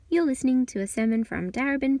You're listening to a sermon from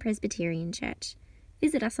Darebin Presbyterian Church.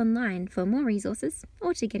 Visit us online for more resources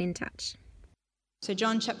or to get in touch. So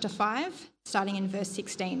John chapter 5, starting in verse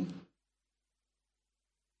 16.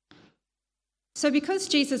 So because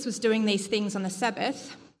Jesus was doing these things on the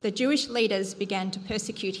Sabbath, the Jewish leaders began to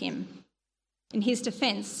persecute him. In his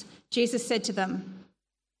defence, Jesus said to them,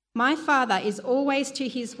 My Father is always at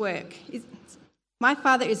his work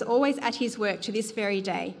to this very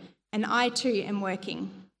day, and I too am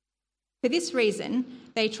working. For this reason,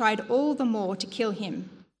 they tried all the more to kill him.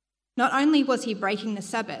 Not only was he breaking the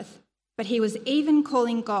Sabbath, but he was even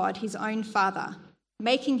calling God his own Father,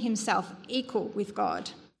 making himself equal with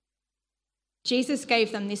God. Jesus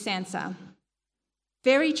gave them this answer: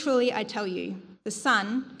 Very truly I tell you, the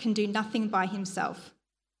Son can do nothing by himself.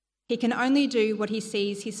 He can only do what he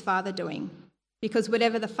sees his Father doing, because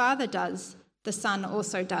whatever the Father does, the Son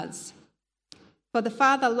also does. For the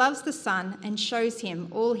Father loves the Son and shows him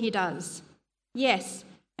all he does. Yes,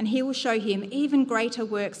 and he will show him even greater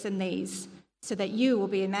works than these, so that you will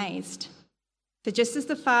be amazed. For just as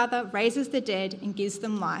the Father raises the dead and gives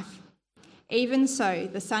them life, even so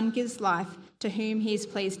the Son gives life to whom he is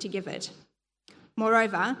pleased to give it.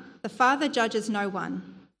 Moreover, the Father judges no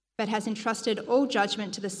one, but has entrusted all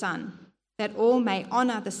judgment to the Son, that all may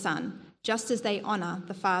honour the Son, just as they honour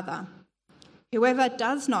the Father. Whoever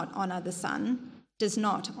does not honour the Son does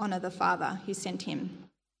not honour the Father who sent him.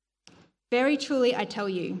 Very truly I tell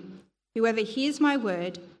you, whoever hears my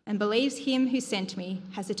word and believes him who sent me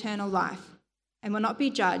has eternal life, and will not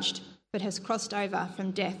be judged, but has crossed over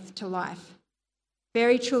from death to life.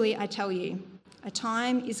 Very truly I tell you, a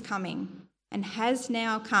time is coming, and has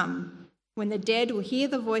now come, when the dead will hear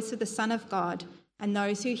the voice of the Son of God, and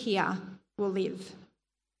those who hear will live.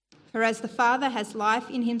 For as the Father has life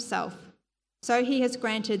in himself, so he has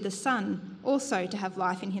granted the Son also to have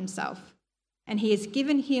life in himself, and he has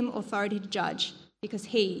given him authority to judge, because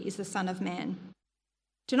he is the Son of Man.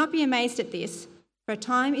 Do not be amazed at this, for a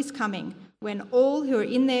time is coming when all who are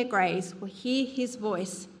in their graves will hear his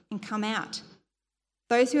voice and come out.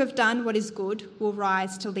 Those who have done what is good will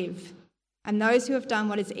rise to live, and those who have done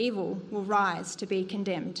what is evil will rise to be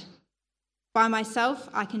condemned. By myself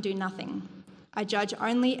I can do nothing. I judge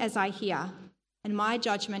only as I hear, and my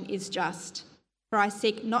judgment is just. For I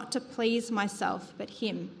seek not to please myself, but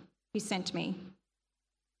him who sent me.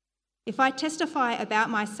 If I testify about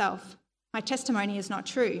myself, my testimony is not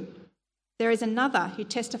true. There is another who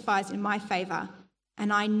testifies in my favour,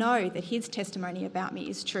 and I know that his testimony about me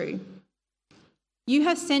is true. You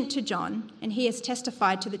have sent to John, and he has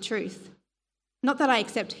testified to the truth. Not that I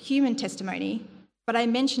accept human testimony, but I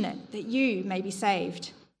mention it that you may be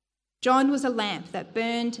saved. John was a lamp that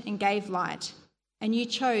burned and gave light, and you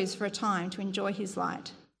chose for a time to enjoy his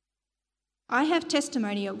light. I have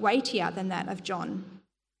testimony weightier than that of John.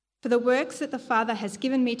 For the works that the Father has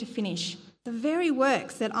given me to finish, the very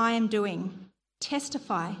works that I am doing,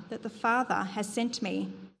 testify that the Father has sent me.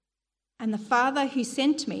 And the Father who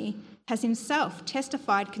sent me has himself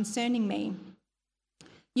testified concerning me.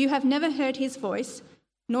 You have never heard his voice,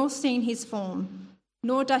 nor seen his form,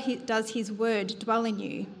 nor does his word dwell in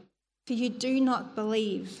you, for you do not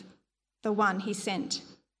believe the one he sent.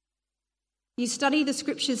 You study the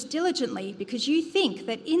scriptures diligently because you think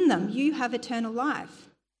that in them you have eternal life.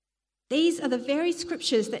 These are the very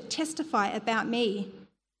scriptures that testify about me,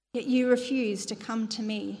 yet you refuse to come to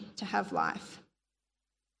me to have life.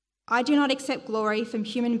 I do not accept glory from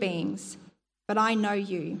human beings, but I know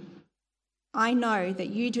you. I know that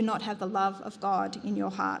you do not have the love of God in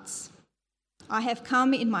your hearts. I have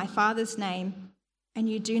come in my Father's name, and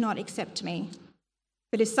you do not accept me.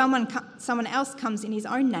 But if someone else comes in his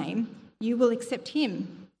own name, you will accept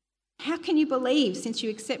him. How can you believe, since you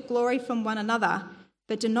accept glory from one another,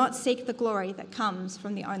 but do not seek the glory that comes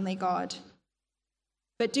from the only God?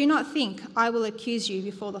 But do not think I will accuse you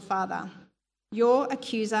before the Father. Your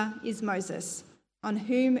accuser is Moses, on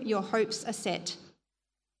whom your hopes are set.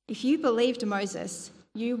 If you believed Moses,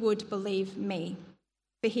 you would believe me,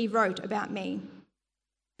 for he wrote about me.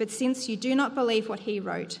 But since you do not believe what he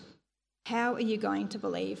wrote, how are you going to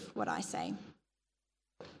believe what I say?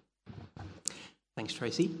 Thanks,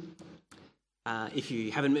 Tracy. If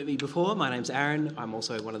you haven't met me before, my name's Aaron. I'm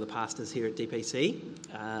also one of the pastors here at DPC.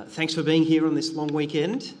 Thanks for being here on this long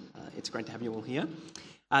weekend. It's great to have you all here.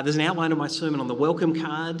 There's an outline of my sermon on the welcome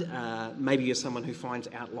card. Maybe you're someone who finds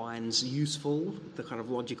outlines useful, the kind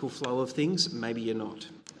of logical flow of things. Maybe you're not.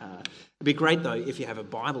 It'd be great, though, if you have a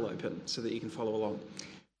Bible open so that you can follow along.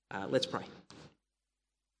 Let's pray.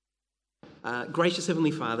 Gracious Heavenly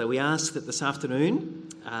Father, we ask that this afternoon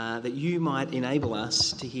that you might enable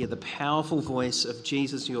us to hear the powerful voice of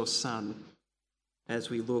Jesus, your Son, as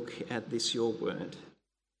we look at this, your word.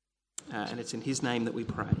 And it's in his name that we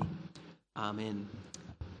pray. Amen.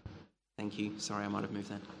 Thank you. Sorry, I might have moved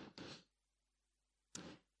that.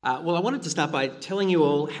 Well, I wanted to start by telling you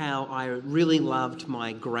all how I really loved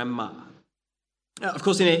my grandma. Of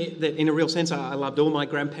course, in a real sense, I loved all my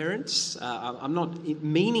grandparents. I'm not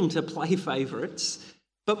meaning to play favourites,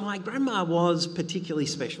 but my grandma was particularly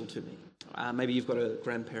special to me. Maybe you've got a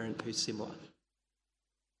grandparent who's similar.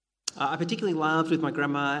 I particularly loved with my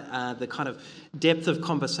grandma the kind of depth of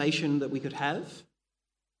conversation that we could have.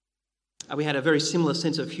 We had a very similar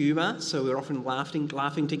sense of humour, so we were often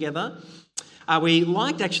laughing together. We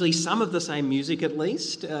liked actually some of the same music at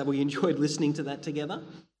least. We enjoyed listening to that together.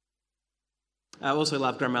 I also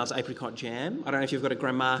love Grandma's apricot jam. I don't know if you've got a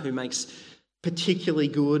grandma who makes particularly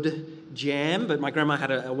good jam, but my grandma had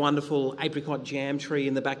a wonderful apricot jam tree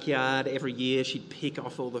in the backyard. Every year she'd pick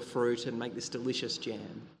off all the fruit and make this delicious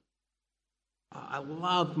jam. I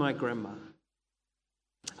loved my grandma.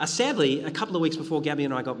 Sadly, a couple of weeks before Gabby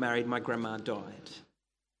and I got married, my grandma died.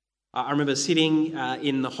 I remember sitting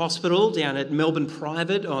in the hospital down at Melbourne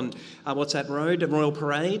Private on, what's that road, Royal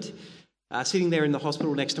Parade, sitting there in the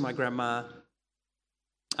hospital next to my grandma.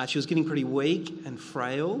 She was getting pretty weak and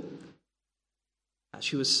frail.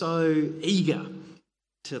 She was so eager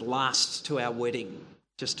to last to our wedding.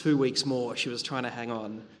 Just 2 weeks more, she was trying to hang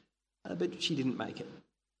on, but she didn't make it.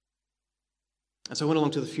 And so I went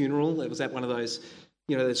along to the funeral. It was at one of those,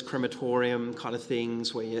 those crematorium kind of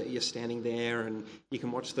things where you're standing there and you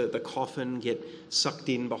can watch the coffin get sucked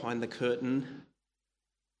in behind the curtain.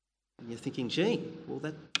 And you're thinking, gee,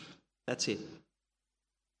 well, that's it.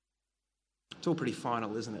 It's all pretty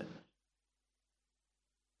final, isn't it?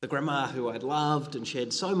 The grandma who I'd loved and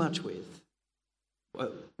shared so much with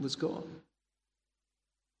was gone.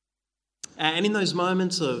 And in those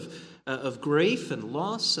moments of grief and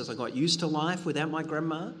loss, as I got used to life without my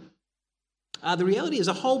grandma, the reality is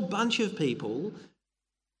a whole bunch of people,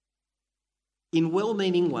 in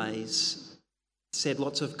well-meaning ways, said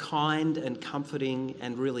lots of kind and comforting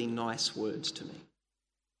and really nice words to me.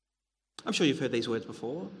 I'm sure you've heard these words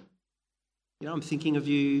before. I'm thinking of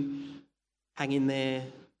you, hang in there,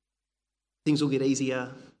 things will get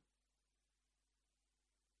easier.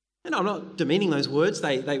 And I'm not demeaning those words,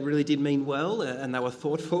 they really did mean well and they were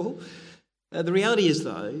thoughtful. The reality is,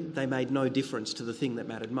 though, they made no difference to the thing that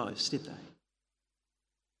mattered most, did they?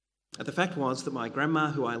 The fact was that my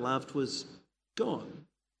grandma, who I loved, was gone.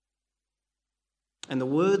 And the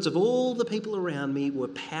words of all the people around me were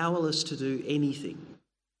powerless to do anything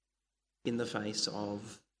in the face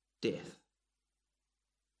of death.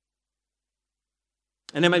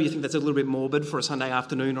 And now maybe you think that's a little bit morbid for a Sunday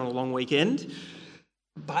afternoon on a long weekend,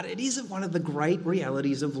 but it is one of the great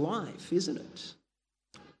realities of life, isn't it?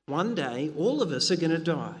 One day, all of us are going to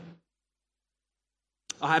die.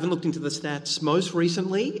 I haven't looked into the stats most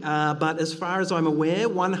recently, but as far as I'm aware,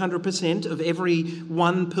 100% of every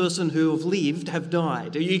one person who have lived have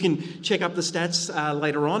died. You can check up the stats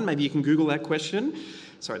later on. Maybe you can Google that question.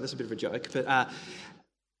 Sorry, that's a bit of a joke.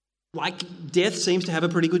 But death seems to have a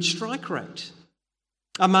pretty good strike rate.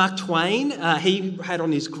 Mark Twain, he had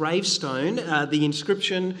on his gravestone the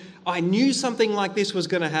inscription, "I knew something like this was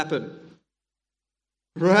going to happen."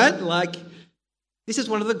 Right? This is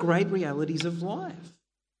one of the great realities of life.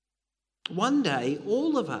 One day,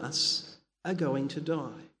 all of us are going to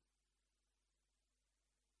die.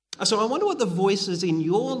 So I wonder what the voices in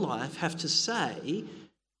your life have to say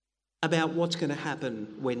about what's going to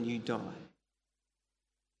happen when you die.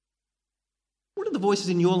 What do the voices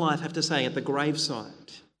in your life have to say at the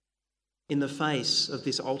graveside in the face of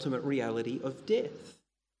this ultimate reality of death?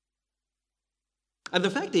 And the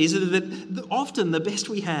fact is that often the best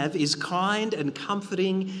we have is kind and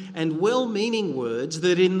comforting and well-meaning words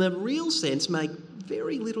that in the real sense make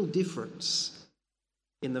very little difference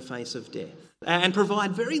in the face of death and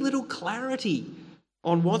provide very little clarity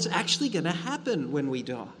on what's actually going to happen when we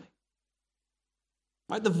die.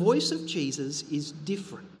 Right? The voice of Jesus is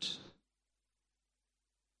different.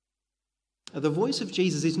 The voice of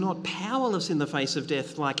Jesus is not powerless in the face of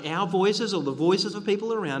death like our voices or the voices of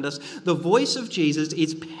people around us. The voice of Jesus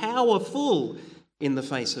is powerful in the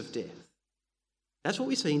face of death. That's what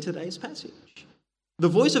we see in today's passage. The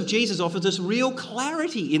voice of Jesus offers us real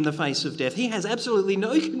clarity in the face of death. He has absolutely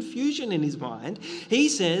no confusion in his mind. He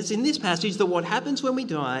says in this passage that what happens when we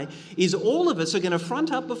die is all of us are going to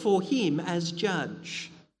front up before him as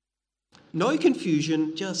judge. No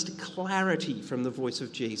confusion, just clarity from the voice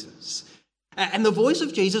of Jesus. And the voice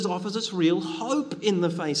of Jesus offers us real hope in the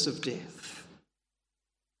face of death.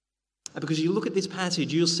 Because you look at this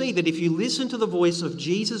passage, you'll see that if you listen to the voice of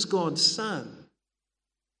Jesus, God's Son,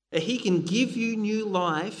 He can give you new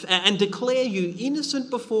life and declare you innocent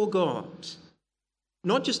before God,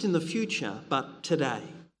 not just in the future, but today.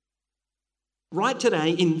 Right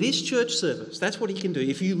today, in this church service, that's what he can do.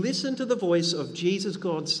 If you listen to the voice of Jesus,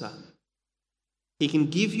 God's Son, he can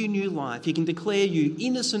give you new life. He can declare you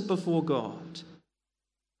innocent before God,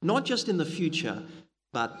 not just in the future,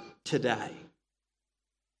 but today.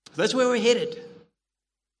 That's where we're headed.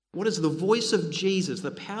 What does the voice of Jesus,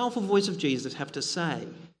 the powerful voice of Jesus, have to say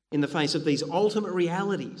in the face of these ultimate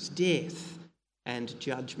realities, death and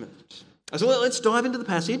judgment? So let's dive into the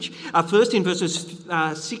passage. First, in verses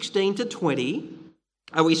 16 to 20,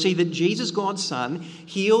 we see that Jesus, God's Son,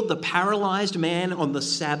 healed the paralysed man on the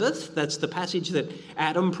Sabbath. That's the passage that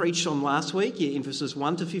Adam preached on last week in verses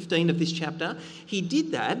 1 to 15 of this chapter. He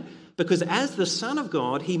did that because as the Son of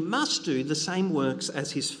God, he must do the same works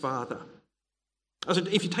as his Father. So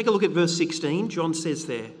if you take a look at verse 16, John says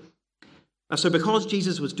there, so because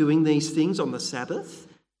Jesus was doing these things on the Sabbath,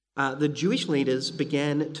 the Jewish leaders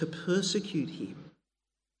began to persecute him.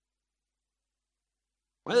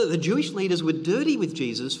 Well, the Jewish leaders were dirty with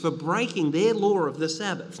Jesus for breaking their law of the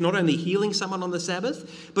Sabbath, not only healing someone on the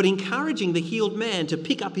Sabbath, but encouraging the healed man to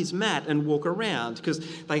pick up his mat and walk around, because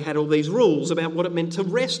they had all these rules about what it meant to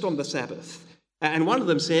rest on the Sabbath. And one of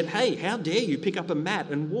them said, hey, how dare you pick up a mat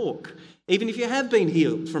and walk? Even if you have been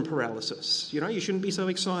healed from paralysis, you shouldn't be so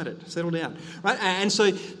excited. Settle down, right? And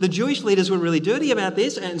so the Jewish leaders were really dirty about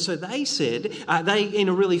this, and so they said, they, in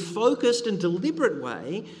a really focused and deliberate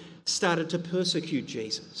way, started to persecute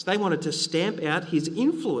Jesus. They wanted to stamp out his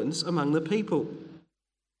influence among the people.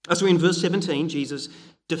 So in verse 17, Jesus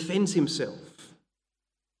defends himself.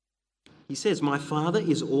 He says, my Father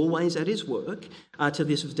is always at his work to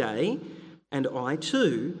this day, and I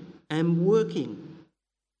too am working.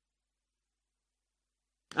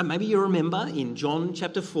 And maybe you remember in John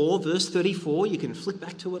chapter 4, verse 34, you can flick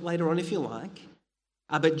back to it later on if you like.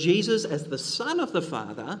 But Jesus, as the Son of the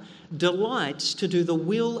Father, delights to do the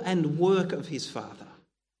will and work of his Father.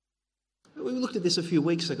 We looked at this a few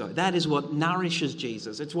weeks ago. That is what nourishes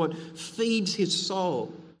Jesus. It's what feeds his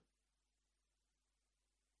soul.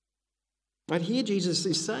 Right here, Jesus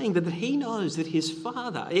is saying that he knows that his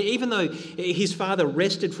Father, even though his Father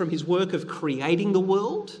rested from his work of creating the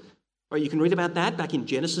world, you can read about that back in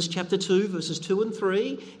Genesis chapter 2, verses 2 and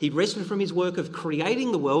 3. He rested from his work of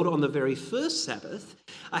creating the world on the very first Sabbath.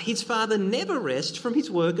 His Father never rests from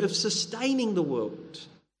his work of sustaining the world.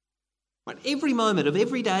 Right? Every moment of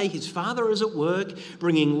every day, his Father is at work,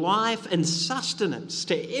 bringing life and sustenance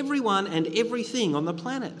to everyone and everything on the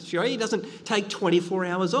planet. He doesn't take 24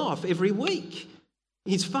 hours off every week.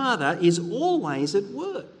 His Father is always at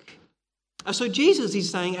work. So Jesus is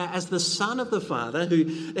saying, as the Son of the Father,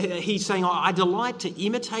 he's saying, I delight to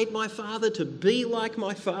imitate my Father, to be like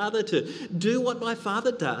my Father, to do what my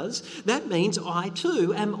Father does. That means I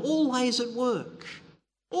too am always at work,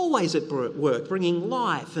 bringing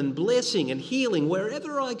life and blessing and healing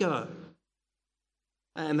wherever I go.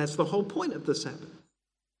 And that's the whole point of the Sabbath.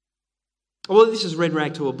 Well, this is red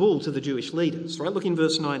rag to a bull to the Jewish leaders, right? Look in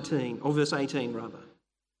verse 19, or verse 18 rather.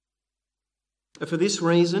 For this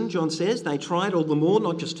reason, John says, they tried all the more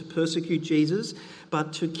not just to persecute Jesus,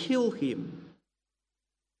 but to kill him.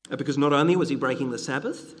 Because not only was he breaking the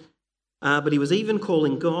Sabbath, but he was even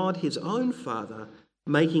calling God his own Father,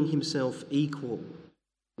 making himself equal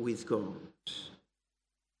with God.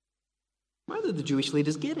 Why did the Jewish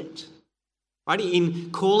leaders get it? Right? In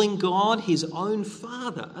calling God his own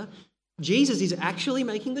Father, Jesus is actually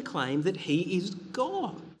making the claim that he is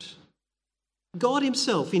God. God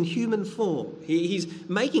himself in human form. He's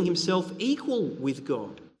making himself equal with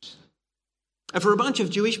God. And for a bunch of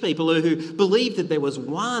Jewish people who believed that there was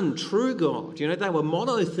one true God, they were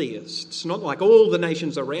monotheists, not like all the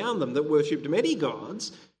nations around them that worshipped many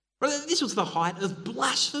gods. This was the height of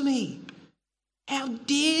blasphemy. How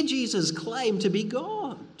dare Jesus claim to be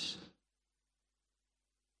God?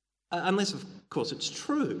 Unless, of course, it's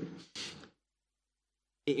true.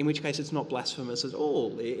 In which case it's not blasphemous at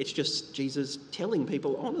all. It's just Jesus telling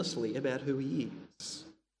people honestly about who he is.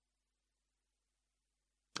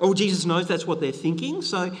 Oh, Jesus knows that's what they're thinking.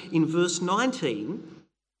 So in verse 19,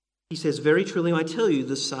 he says, very truly I tell you,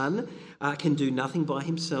 the Son can do nothing by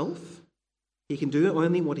himself. He can do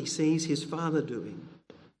only what he sees his Father doing.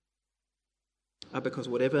 Because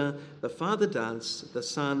whatever the Father does, the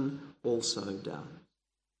Son also does.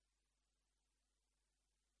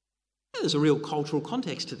 There's a real cultural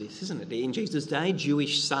context to this, isn't it? In Jesus' day,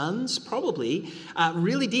 Jewish sons probably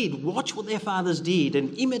really did watch what their fathers did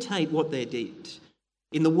and imitate what they did.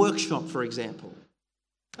 In the workshop, for example.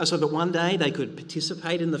 So that one day they could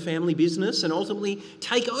participate in the family business and ultimately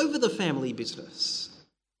take over the family business.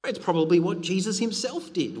 It's probably what Jesus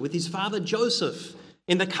himself did with his father Joseph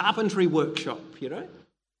in the carpentry workshop,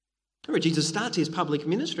 Remember, Jesus starts his public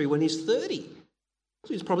ministry when he's 30.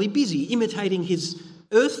 So he's probably busy imitating his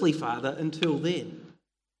earthly father until then.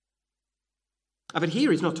 But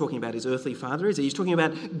here he's not talking about his earthly father, is he? He's talking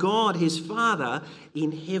about God, his Father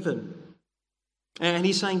in heaven. And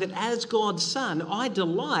he's saying that as God's Son, I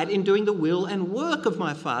delight in doing the will and work of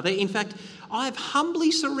my Father. In fact, I've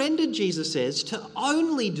humbly surrendered, Jesus says, to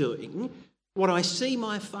only doing what I see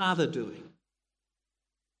my Father doing.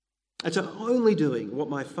 And to only doing what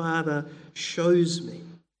my Father shows me.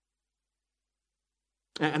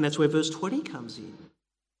 And that's where verse 20 comes in.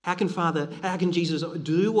 How can Jesus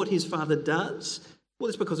do what his Father does? Well,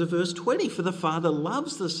 it's because of verse 20. For the Father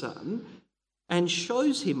loves the Son and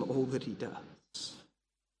shows him all that he does.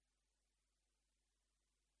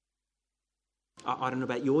 I don't know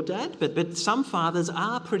about your dad, but some fathers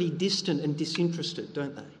are pretty distant and disinterested,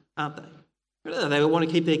 don't they? Aren't they? They want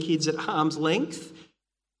to keep their kids at arm's length.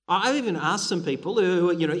 I've even asked some people who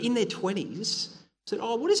are, in their 20s, said,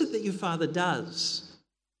 what is it that your father does?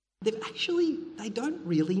 They don't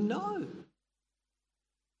really know.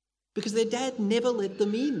 Because their dad never let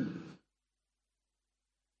them in.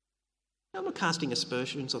 I'm not casting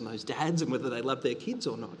aspersions on those dads and whether they love their kids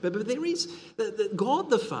or not. But there is God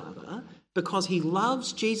the Father, because he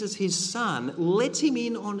loves Jesus, his Son, lets him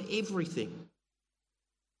in on everything.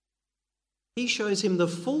 He shows him the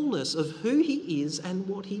fullness of who he is and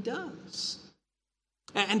what he does.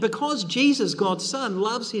 And because Jesus, God's Son,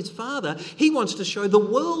 loves his Father, he wants to show the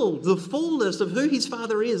world the fullness of who his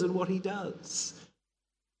Father is and what he does.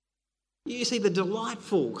 You see the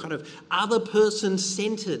delightful kind of other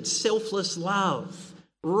person-centred, selfless love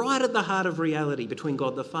right at the heart of reality between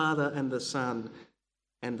God the Father and the Son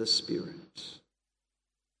and the Spirit.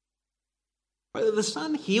 The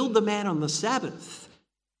Son healed the man on the Sabbath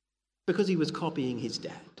because he was copying his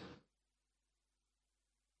dad.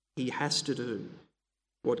 He has to do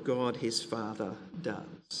what God his Father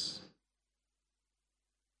does.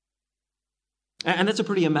 And that's a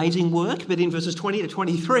pretty amazing work, but in verses 20 to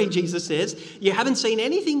 23, Jesus says, you haven't seen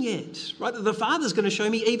anything yet, right? The Father's going to show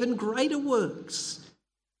me even greater works.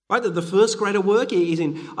 Right? The first greater work is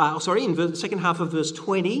in the second half of verse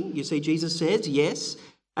 20, you see Jesus says, yes,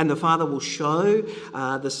 and the Father will show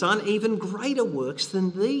the Son even greater works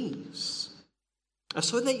than these,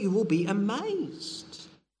 so that you will be amazed.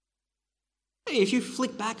 If you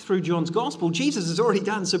flick back through John's Gospel, Jesus has already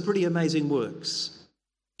done some pretty amazing works.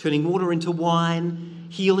 Turning water into wine,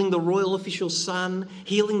 healing the royal official's son,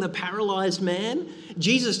 healing the paralysed man.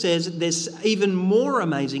 Jesus says there's even more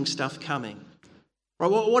amazing stuff coming. Right,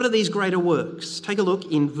 what are these greater works? Take a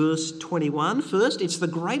look in verse 21. First, it's the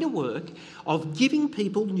greater work of giving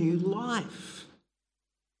people new life.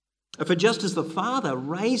 For just as the Father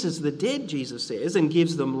raises the dead, Jesus says, and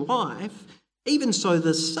gives them life, even so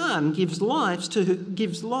the Son gives life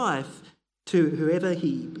to whoever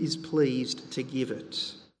he is pleased to give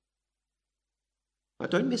it.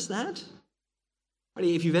 Don't miss that.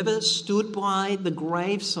 If you've ever stood by the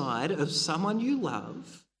graveside of someone you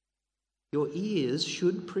love, your ears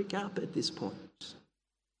should prick up at this point.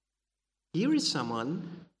 Here is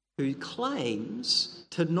someone who claims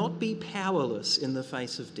to not be powerless in the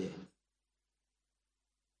face of death.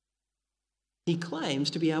 He claims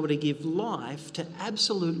to be able to give life to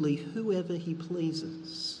absolutely whoever he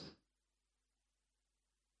pleases.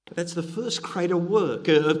 That's the first greater work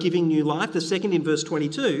of giving new life. The second, in verse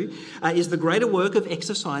 22, is the greater work of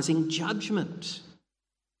exercising judgment.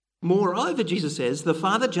 Moreover, Jesus says, the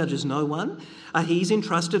Father judges no one. He's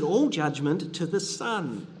entrusted all judgment to the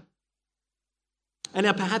Son. And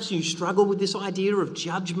now perhaps you struggle with this idea of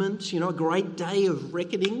judgment, a great day of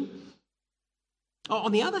reckoning.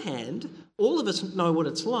 On the other hand, all of us know what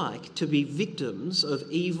it's like to be victims of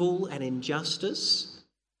evil and injustice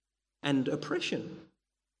and oppression.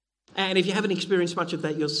 And if you haven't experienced much of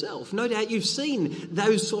that yourself, no doubt you've seen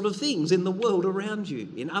those sort of things in the world around you,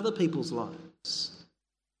 in other people's lives.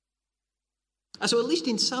 So at least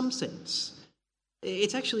in some sense,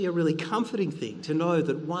 it's actually a really comforting thing to know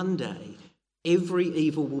that one day every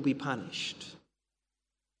evil will be punished.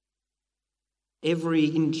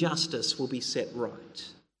 Every injustice will be set right.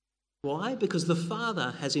 Why? Because the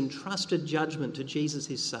Father has entrusted judgment to Jesus,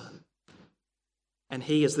 his Son. And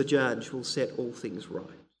he, as the judge, will set all things right.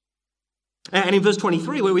 And in verse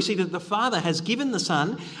 23, where we see that the Father has given the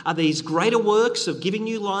Son these greater works of giving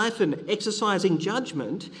new life and exercising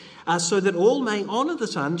judgment, so that all may honour the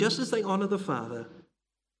Son just as they honour the Father.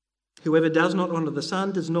 Whoever does not honour the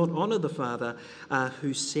Son does not honour the Father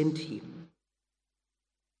who sent him.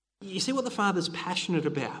 You see what the Father's passionate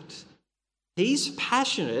about? He's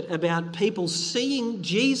passionate about people seeing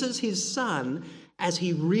Jesus, his son, as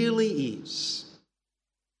he really is.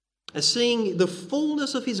 As seeing the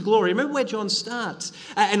fullness of his glory. Remember where John starts.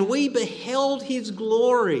 And we beheld his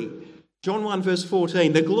glory. John 1 verse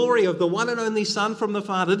 14, the glory of the one and only Son from the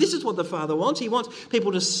Father. This is what the Father wants. He wants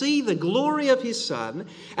people to see the glory of his Son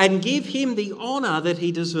and give him the honour that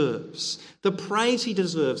he deserves, the praise he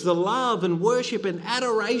deserves, the love and worship and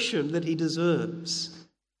adoration that he deserves.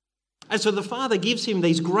 And so the Father gives him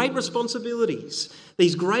these great responsibilities,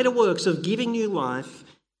 these greater works of giving new life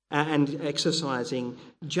and exercising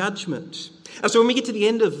judgment. So when we get to the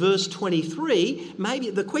end of verse 23,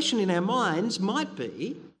 maybe the question in our minds might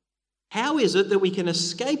be, how is it that we can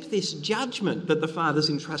escape this judgment that the Father's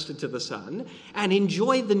entrusted to the Son and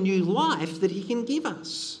enjoy the new life that he can give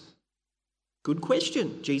us? Good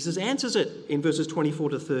question. Jesus answers it in verses 24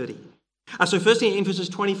 to 30. So firstly, in verses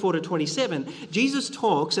 24 to 27, Jesus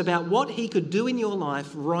talks about what he could do in your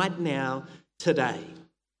life right now, today.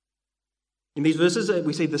 In these verses,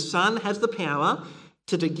 we see the Son has the power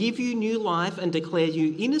to give you new life and declare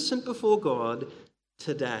you innocent before God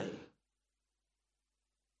today.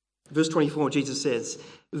 Verse 24, Jesus says,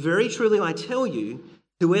 "Very truly I tell you,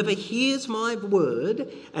 whoever hears my word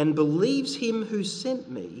and believes him who sent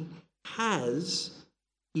me has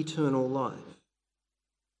eternal life."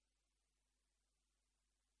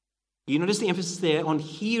 You notice the emphasis there on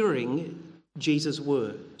hearing Jesus'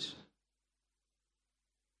 word.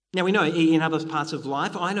 Now we know in other parts of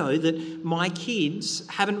life, I know that my kids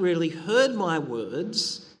haven't really heard my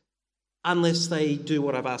words unless they do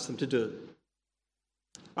what I've asked them to do.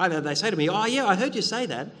 Right? They say to me, "Oh yeah, I heard you say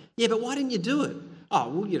that. Yeah, but why didn't you do it?" "Oh,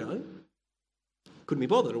 well, couldn't be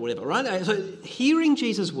bothered," or whatever, right? So hearing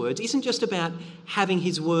Jesus' words isn't just about having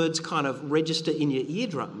his words kind of register in your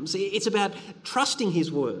eardrums. It's about trusting his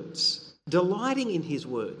words, delighting in his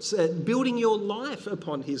words, building your life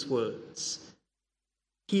upon his words.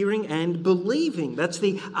 Hearing and believing. That's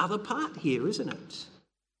the other part here, isn't it?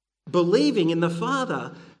 Believing in the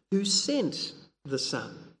Father who sent the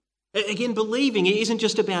Son. Again, believing isn't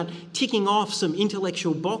just about ticking off some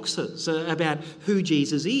intellectual boxes about who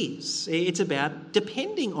Jesus is. It's about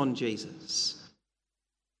depending on Jesus.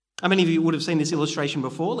 How many of you would have seen this illustration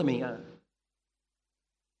before? Let me...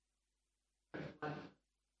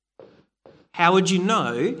 How would you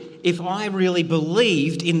know if I really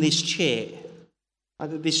believed in this chair?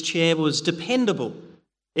 That this chair was dependable?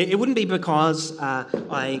 It wouldn't be because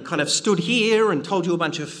I kind of stood here and told you a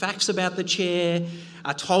bunch of facts about the chair.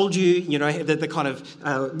 I told you, the kind of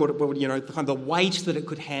the weight that it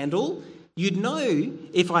could handle. You'd know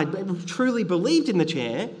if I truly believed in the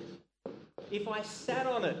chair if I sat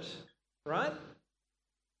on it, right?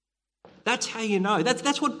 That's how you know.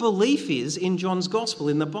 That's what belief is in John's Gospel,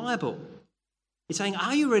 in the Bible. He's saying,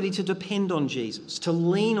 are you ready to depend on Jesus, to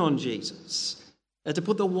lean on Jesus, to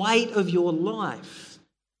put the weight of your life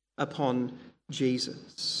upon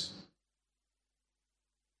Jesus?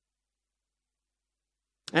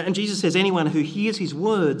 And Jesus says anyone who hears his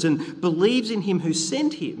words and believes in him who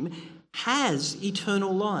sent him has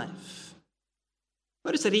eternal life.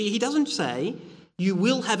 Notice that he doesn't say you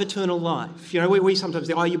will have eternal life. We sometimes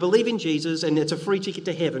say, you believe in Jesus and it's a free ticket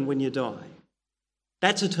to heaven when you die.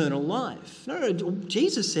 That's eternal life. No,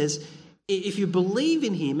 Jesus says if you believe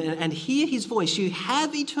in him and hear his voice, you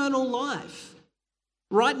have eternal life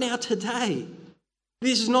right now, today.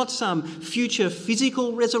 This is not some future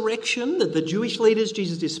physical resurrection that the Jewish leaders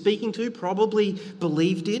Jesus is speaking to probably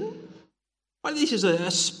believed in. This is a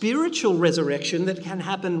spiritual resurrection that can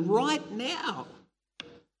happen right now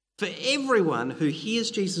for everyone who hears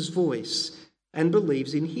Jesus' voice and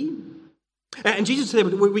believes in him. And Jesus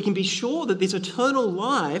said we can be sure that this eternal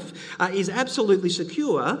life is absolutely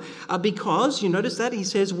secure because, you notice that, he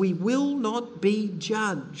says we will not be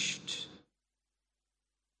judged.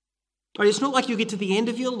 It's not like you get to the end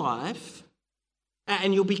of your life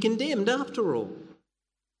and you'll be condemned after all.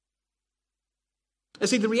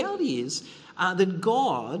 See, the reality is that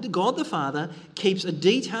God the Father, keeps a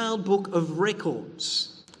detailed book of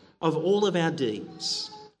records of all of our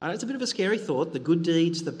deeds. It's a bit of a scary thought, the good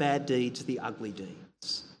deeds, the bad deeds, the ugly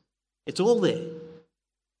deeds. It's all there.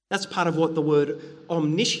 That's part of what the word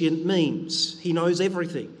omniscient means. He knows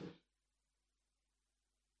everything.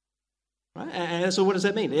 Right? And so what does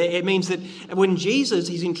that mean? It means that when Jesus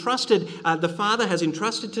is entrusted, the Father has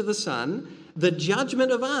entrusted to the Son the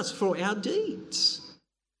judgment of us for our deeds.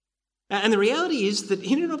 And the reality is that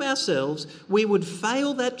in and of ourselves, we would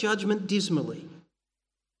fail that judgment dismally.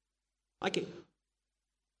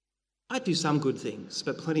 I do some good things,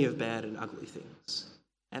 but plenty of bad and ugly things.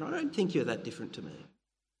 And I don't think you're that different to me.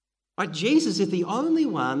 Right? Jesus is the only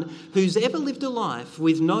one who's ever lived a life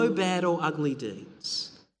with no bad or ugly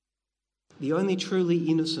deeds. The only truly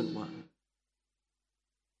innocent one.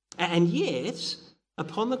 And yet,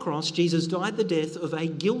 upon the cross, Jesus died the death of a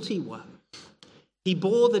guilty one. He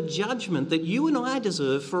bore the judgment that you and I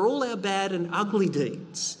deserve for all our bad and ugly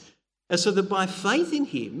deeds, so that by faith in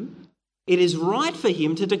him, it is right for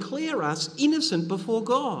him to declare us innocent before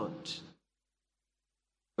God.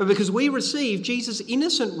 Because we receive Jesus'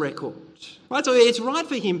 innocent record. Right? So it's right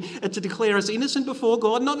for him to declare us innocent before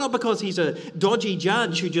God, not because he's a dodgy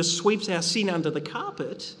judge who just sweeps our sin under the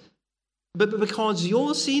carpet, but because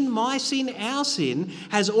your sin, my sin, our sin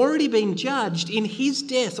has already been judged in his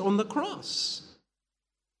death on the cross.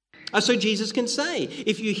 So Jesus can say,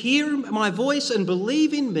 if you hear my voice and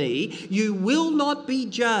believe in me, you will not be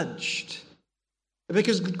judged.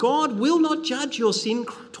 Because God will not judge your sin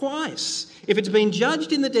twice. If it's been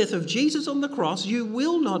judged in the death of Jesus on the cross, you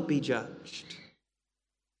will not be judged.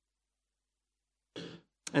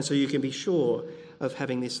 And so you can be sure of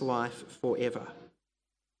having this life forever.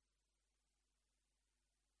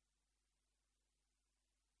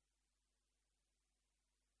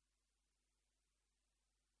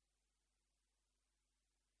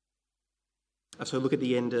 So look at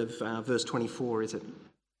the end of verse 24, is it?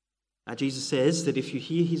 Jesus says that if you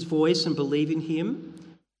hear his voice and believe in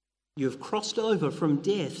him, you have crossed over from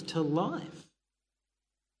death to life.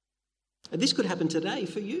 And this could happen today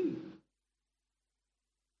for you.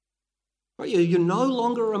 You're no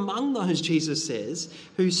longer among those, Jesus says,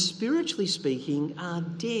 who spiritually speaking are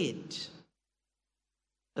dead.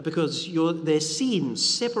 Because their sins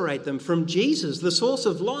separate them from Jesus, the source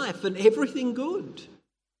of life and everything good.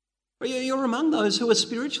 You're among those who are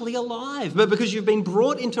spiritually alive, but because you've been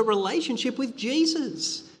brought into relationship with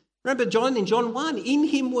Jesus. Remember in John 1, in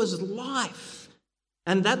him was life,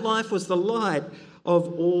 and that life was the light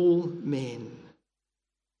of all men.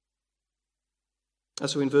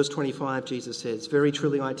 So in verse 25, Jesus says, very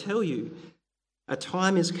truly I tell you, a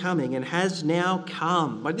time is coming and has now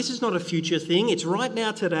come. This is not a future thing, it's right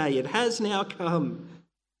now today. It has now come.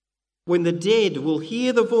 When the dead will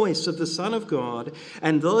hear the voice of the Son of God,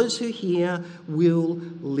 and those who hear will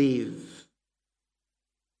live.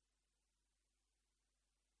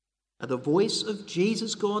 The voice of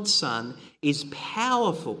Jesus, God's Son, is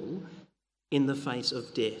powerful in the face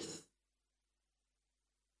of death.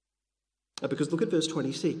 Because look at verse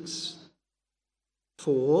 26.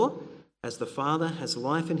 For as the Father has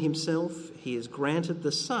life in himself, he has granted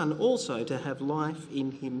the Son also to have life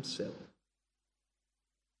in himself.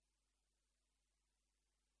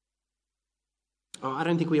 I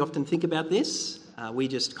don't think we often think about this. We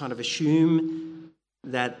just kind of assume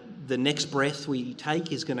that the next breath we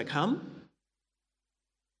take is going to come.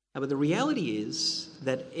 But the reality is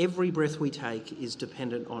that every breath we take is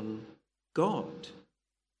dependent on God.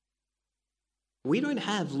 We don't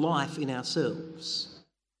have life in ourselves.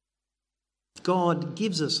 God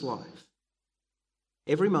gives us life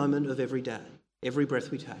every moment of every day, every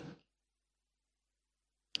breath we take.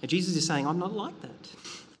 And Jesus is saying, I'm not like that.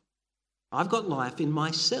 I've got life in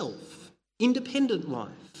myself, independent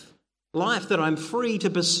life that I'm free to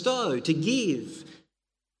bestow, to give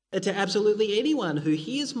to absolutely anyone who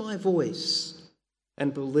hears my voice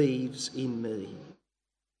and believes in me.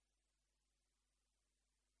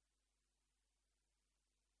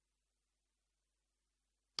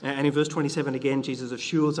 And in verse 27 again, Jesus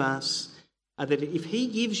assures us that if he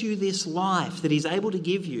gives you this life that he's able to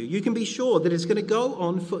give you, you can be sure that it's going to go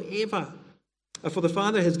on forever. For the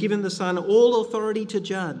Father has given the Son all authority to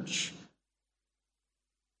judge.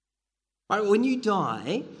 Right, when you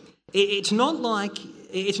die, it's not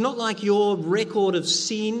like your record of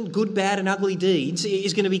sin, good, bad and ugly deeds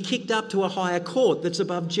is going to be kicked up to a higher court that's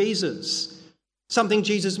above Jesus. Something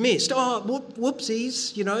Jesus missed. Oh,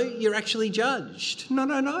 whoopsies, you're actually judged.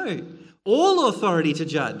 No. All authority to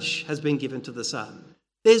judge has been given to the Son.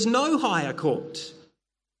 There's no higher court.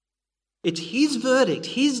 It's his verdict,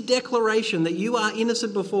 his declaration that you are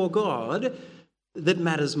innocent before God that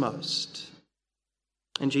matters most.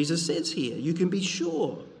 And Jesus says here, you can be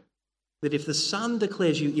sure that if the Son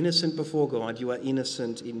declares you innocent before God, you are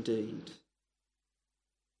innocent indeed.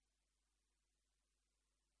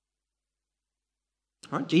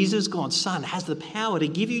 Right? Jesus, God's Son, has the power to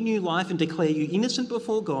give you new life and declare you innocent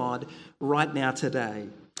before God right now today.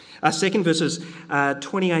 Second, verses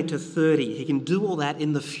 28 to 30. He can do all that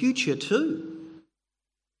in the future too.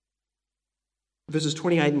 Verses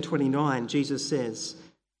 28 and 29, Jesus says,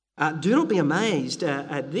 do not be amazed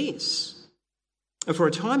at this. For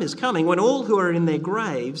a time is coming when all who are in their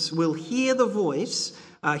graves will hear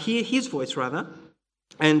his voice,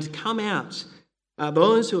 and come out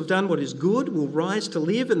Those who have done what is good will rise to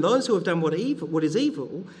live, and those who have done what is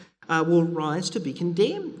evil will rise to be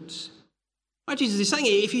condemned. Right, Jesus is saying,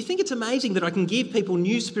 if you think it's amazing that I can give people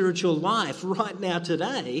new spiritual life right now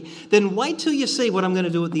today, then wait till you see what I'm going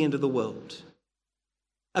to do at the end of the world.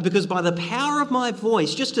 Because by the power of my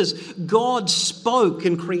voice, just as God spoke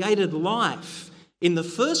and created life in the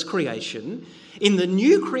first creation, in the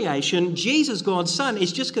new creation, Jesus, God's Son,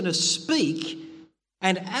 is just going to speak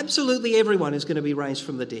and absolutely everyone is going to be raised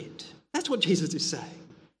from the dead. That's what Jesus is saying.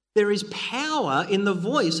 There is power in the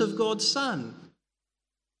voice of God's Son.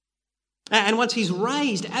 And once he's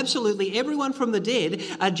raised absolutely everyone from the dead,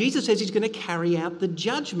 Jesus says he's going to carry out the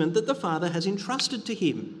judgment that the Father has entrusted to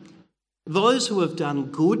him. Those who have done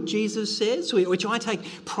good, Jesus says, which I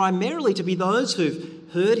take primarily to be those who've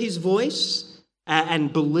heard his voice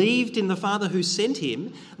and believed in the Father who sent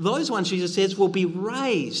him, those ones, Jesus says, will be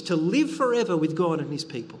raised to live forever with God and his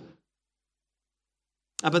people.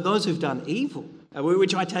 But those who've done evil,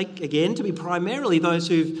 which I take again to be primarily those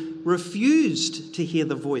who've refused to hear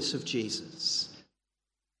the voice of Jesus,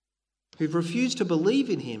 who've refused to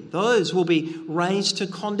believe in him, those will be raised to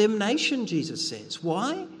condemnation, Jesus says.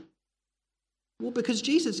 Why? Well, because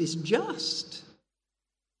Jesus is just.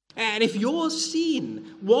 And if your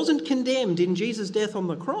sin wasn't condemned in Jesus' death on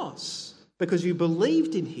the cross because you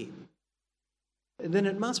believed in him, then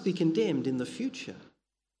it must be condemned in the future.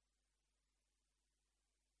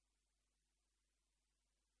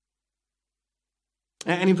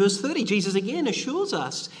 And in verse 30, Jesus again assures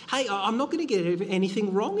us, hey, I'm not going to get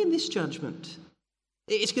anything wrong in this judgment.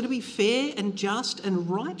 It's going to be fair and just and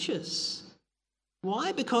righteous.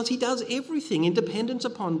 Why? Because he does everything in dependence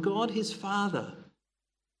upon God his Father.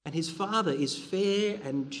 And his Father is fair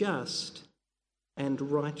and just and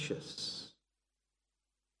righteous.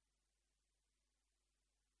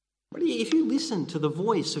 If you listen to the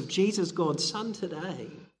voice of Jesus, God's Son, today,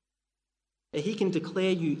 he can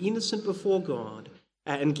declare you innocent before God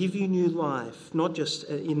and give you new life, not just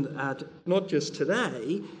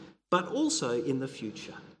today, but also in the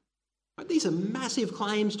future. These are massive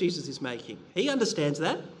claims Jesus is making. He understands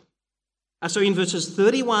that. So in verses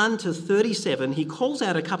 31 to 37, he calls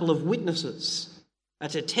out a couple of witnesses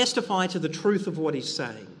to testify to the truth of what he's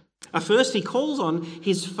saying. First, he calls on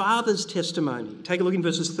his Father's testimony. Take a look in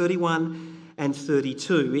verses 31 and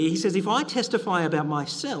 32. He says, if I testify about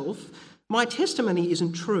myself, my testimony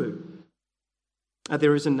isn't true.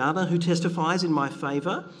 There is another who testifies in my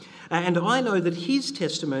favour, and I know that his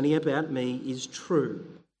testimony about me is true.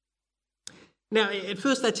 Now, at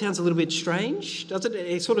first that sounds a little bit strange, doesn't it?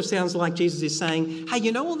 It sort of sounds like Jesus is saying, hey,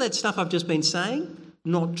 you know all that stuff I've just been saying?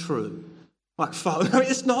 Not true.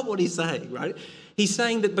 It's not what he's saying, right? He's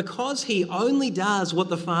saying that because he only does what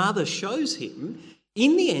the Father shows him,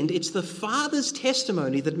 in the end, it's the Father's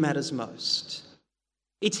testimony that matters most.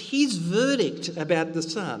 It's his verdict about the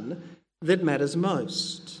Son that matters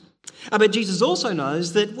most. But Jesus also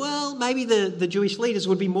knows that, well, maybe the Jewish leaders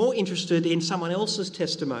would be more interested in someone else's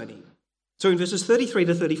testimony. So in verses 33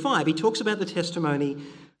 to 35, he talks about the testimony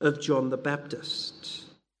of John the Baptist.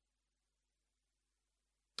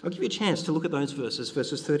 I'll give you a chance to look at those verses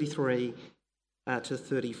 33 to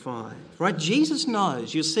 35. Right? Jesus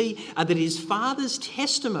knows, you see, that his Father's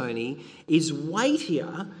testimony is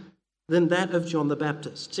weightier than that of John the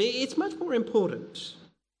Baptist. It's much more important.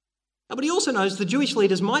 But he also knows the Jewish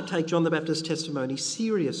leaders might take John the Baptist's testimony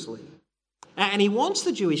seriously. And he wants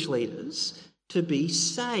the Jewish leaders to be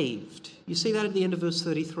saved. You see that at the end of verse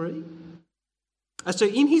 33? So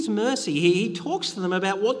in his mercy, he talks to them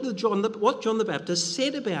about what John the Baptist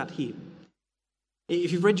said about him.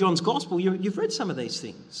 If you've read John's Gospel, you've read some of these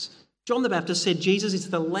things. John the Baptist said Jesus is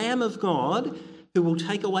the Lamb of God who will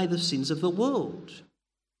take away the sins of the world.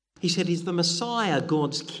 He said he's the Messiah,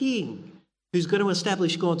 God's King, who's going to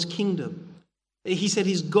establish God's kingdom. He said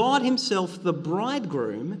he's God himself, the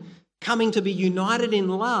bridegroom, coming to be united in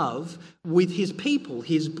love with his people,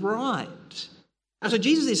 his bride. And so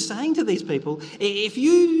Jesus is saying to these people, if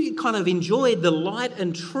you kind of enjoyed the light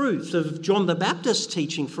and truth of John the Baptist's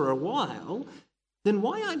teaching for a while, then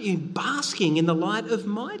why aren't you basking in the light of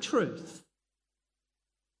my truth?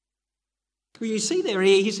 Well, you see there,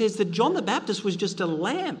 he says that John the Baptist was just a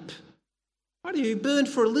lamp, right, who burned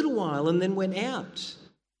for a little while and then went out.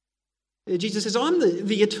 Jesus says, I'm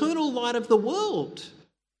the eternal light of the world.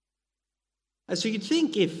 And so you'd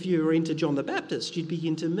think if you were into John the Baptist, you'd be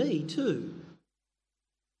into me too.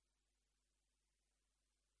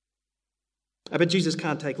 But Jesus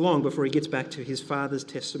can't take long before he gets back to his Father's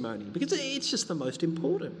testimony, because it's just the most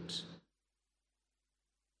important.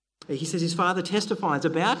 He says his Father testifies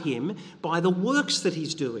about him by the works that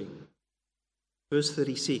he's doing. Verse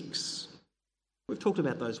 36. We've talked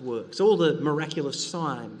about those works, all the miraculous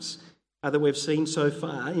signs that we've seen so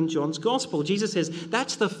far in John's Gospel. Jesus says,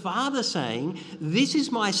 that's the Father saying, this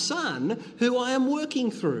is my Son who I am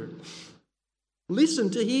working through. Listen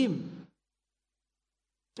to him.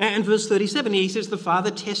 And verse 37, he says the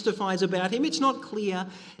Father testifies about him. It's not clear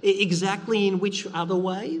exactly in which other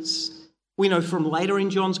ways. We know from later in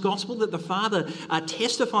John's Gospel that the Father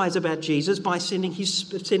testifies about Jesus by sending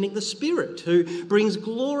the Spirit, who brings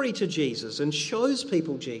glory to Jesus and shows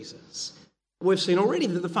people Jesus. We've seen already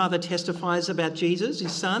that the Father testifies about Jesus,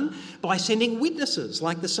 his Son, by sending witnesses,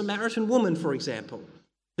 like the Samaritan woman, for example,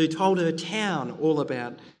 who told her town all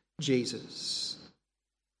about Jesus.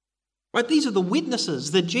 Right, these are the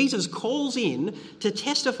witnesses that Jesus calls in to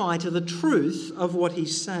testify to the truth of what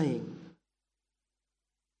he's saying.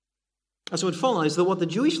 So it follows that what the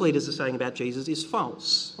Jewish leaders are saying about Jesus is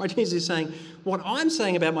false. Right? Jesus is saying, what I'm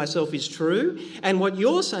saying about myself is true, and what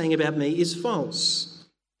you're saying about me is false.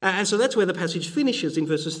 And so that's where the passage finishes in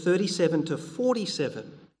verses 37 to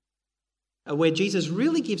 47, where Jesus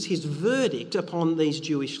really gives his verdict upon these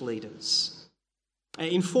Jewish leaders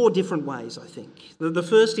in 4 different ways, I think. The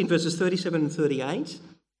first in verses 37 and 38,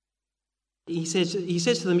 he says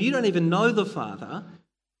to them, you don't even know the Father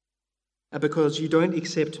because you don't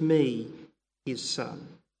accept me, his Son.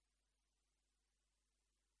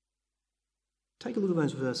 Take a look at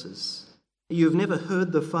those verses. You have never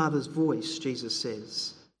heard the Father's voice, Jesus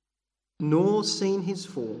says, nor seen his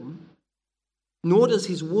form, nor does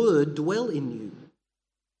his word dwell in you,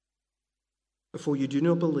 for you do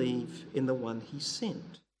not believe in the one he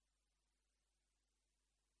sent.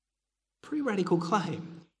 Pretty radical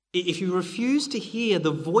claim. If you refuse to hear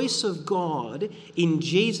the voice of God in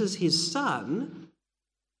Jesus, his Son,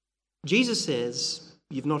 Jesus says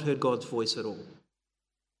you've not heard God's voice at all.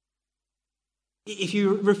 If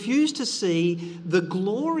you refuse to see the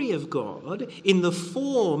glory of God in the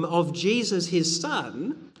form of Jesus, his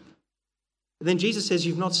Son, then Jesus says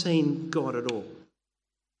you've not seen God at all.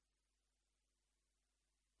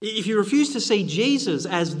 If you refuse to see Jesus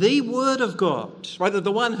as the Word of God, right,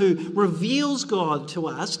 the one who reveals God to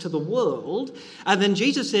us, to the world, and then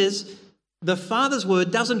Jesus says the Father's word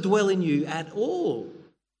doesn't dwell in you at all.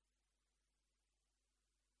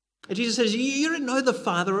 And Jesus says you don't know the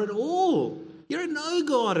Father at all. You don't know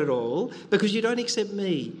God at all because you don't accept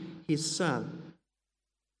me, his Son.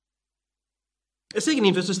 Second,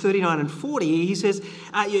 in verses 39 and 40, he says,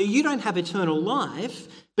 you don't have eternal life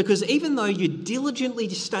because even though you diligently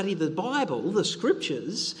study the Bible, the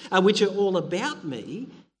Scriptures, which are all about me,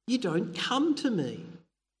 you don't come to me.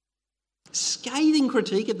 Scathing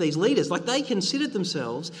critique of these leaders, like they considered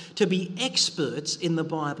themselves to be experts in the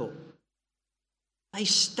Bible. They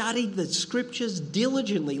studied the Scriptures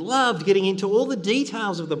diligently, loved getting into all the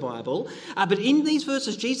details of the Bible. But in these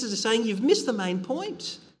verses, Jesus is saying, you've missed the main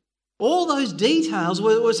point. All those details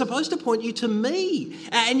were supposed to point you to me,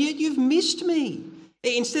 and yet you've missed me.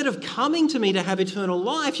 Instead of coming to me to have eternal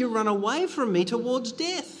life, you run away from me towards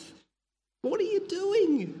death. What are you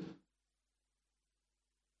doing?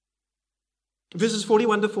 Verses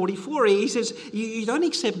 41 to 44, he says, you don't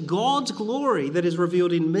accept God's glory that is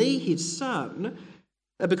revealed in me, his Son,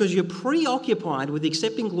 because you're preoccupied with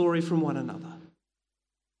accepting glory from one another.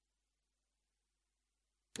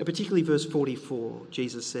 Particularly verse 44,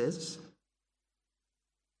 Jesus says,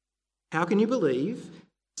 how can you believe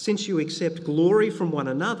since you accept glory from one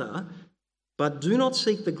another, but do not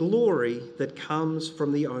seek the glory that comes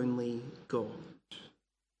from the only God?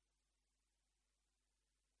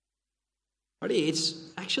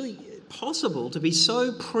 It's actually possible to be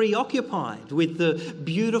so preoccupied with the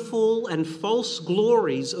beautiful and false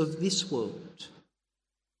glories of this world,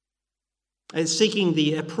 and seeking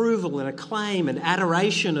the approval and acclaim and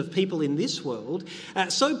adoration of people in this world,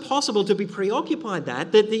 so possible to be preoccupied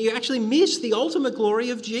that you actually miss the ultimate glory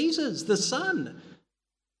of Jesus, the Son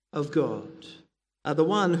of God, the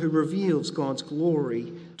one who reveals God's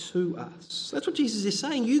glory to us. That's what Jesus is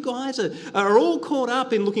saying. You guys are all caught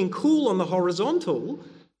up in looking cool on the horizontal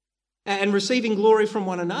and receiving glory from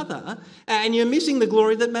one another, and you're missing the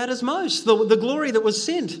glory that matters most, the glory that was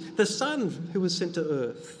sent, the Son who was sent to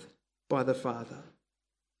earth by the Father.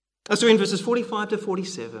 So in verses 45 to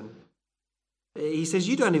 47, he says,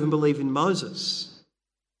 you don't even believe in Moses,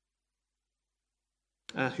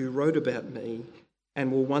 who wrote about me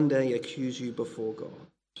and will one day accuse you before God.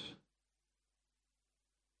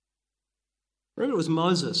 Remember, it was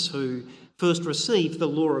Moses who first received the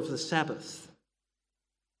law of the Sabbath.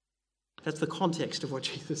 That's the context of what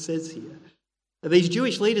Jesus says here. These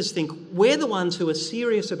Jewish leaders think we're the ones who are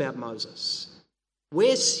serious about Moses.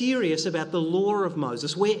 We're serious about the law of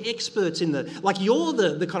Moses. We're experts in you're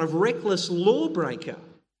the kind of reckless lawbreaker.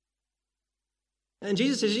 And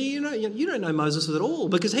Jesus says, you don't know Moses at all,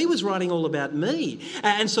 because he was writing all about me.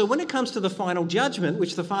 And so when it comes to the final judgment,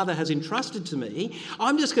 which the Father has entrusted to me,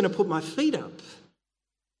 I'm just going to put my feet up,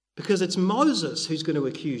 because it's Moses who's going to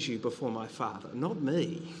accuse you before my Father, not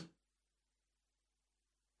me.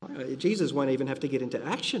 Jesus won't even have to get into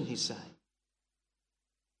action, he's saying.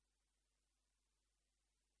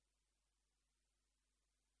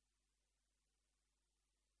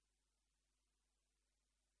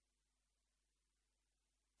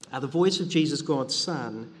 The voice of Jesus, God's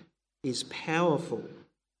Son, is powerful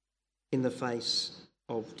in the face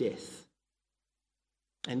of death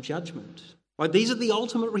and judgment. These are the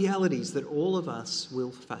ultimate realities that all of us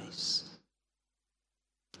will face.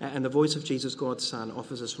 And the voice of Jesus, God's Son,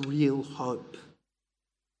 offers us real hope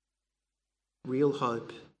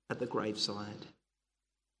at the graveside,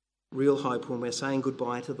 real hope when we're saying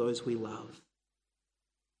goodbye to those we love.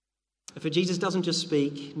 For Jesus doesn't just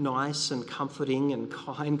speak nice and comforting and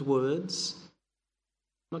kind words,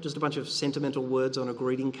 not just a bunch of sentimental words on a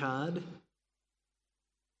greeting card,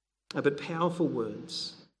 but powerful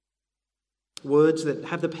words. Words that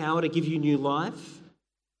have the power to give you new life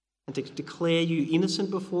and to declare you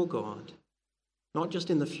innocent before God, not just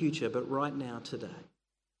in the future, but right now, today.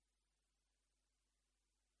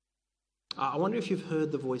 I wonder if you've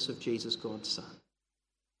heard the voice of Jesus, God's Son.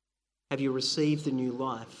 Have you received the new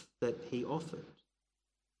life that he offered?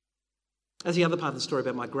 That's the other part of the story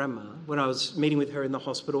about my grandma. When I was meeting with her in the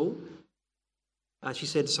hospital, she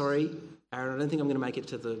said, "Sorry, Aaron, I don't think I'm going to make it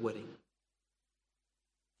to the wedding.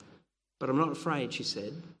 But I'm not afraid," she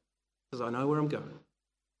said, "because I know where I'm going."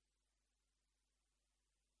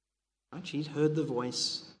 Right? She'd heard the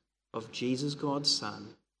voice of Jesus, God's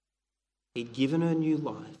Son. He'd given her new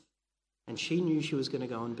life, and she knew she was going to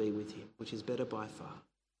go and be with him, which is better by far.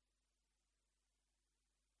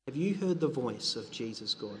 Have you heard the voice of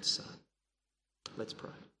Jesus, God's Son? Let's pray.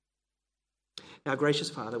 Our gracious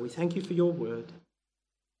Father, we thank you for your word,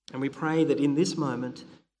 and we pray that in this moment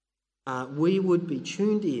we would be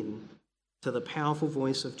tuned in to the powerful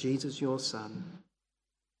voice of Jesus, your Son,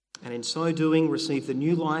 and in so doing receive the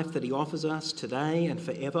new life that he offers us today and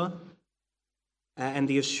forever, and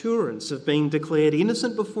the assurance of being declared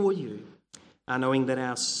innocent before you, knowing that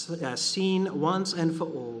our sin once and for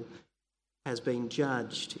all has been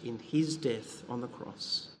judged in his death on the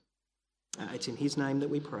cross. It's in his name that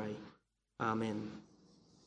we pray. Amen.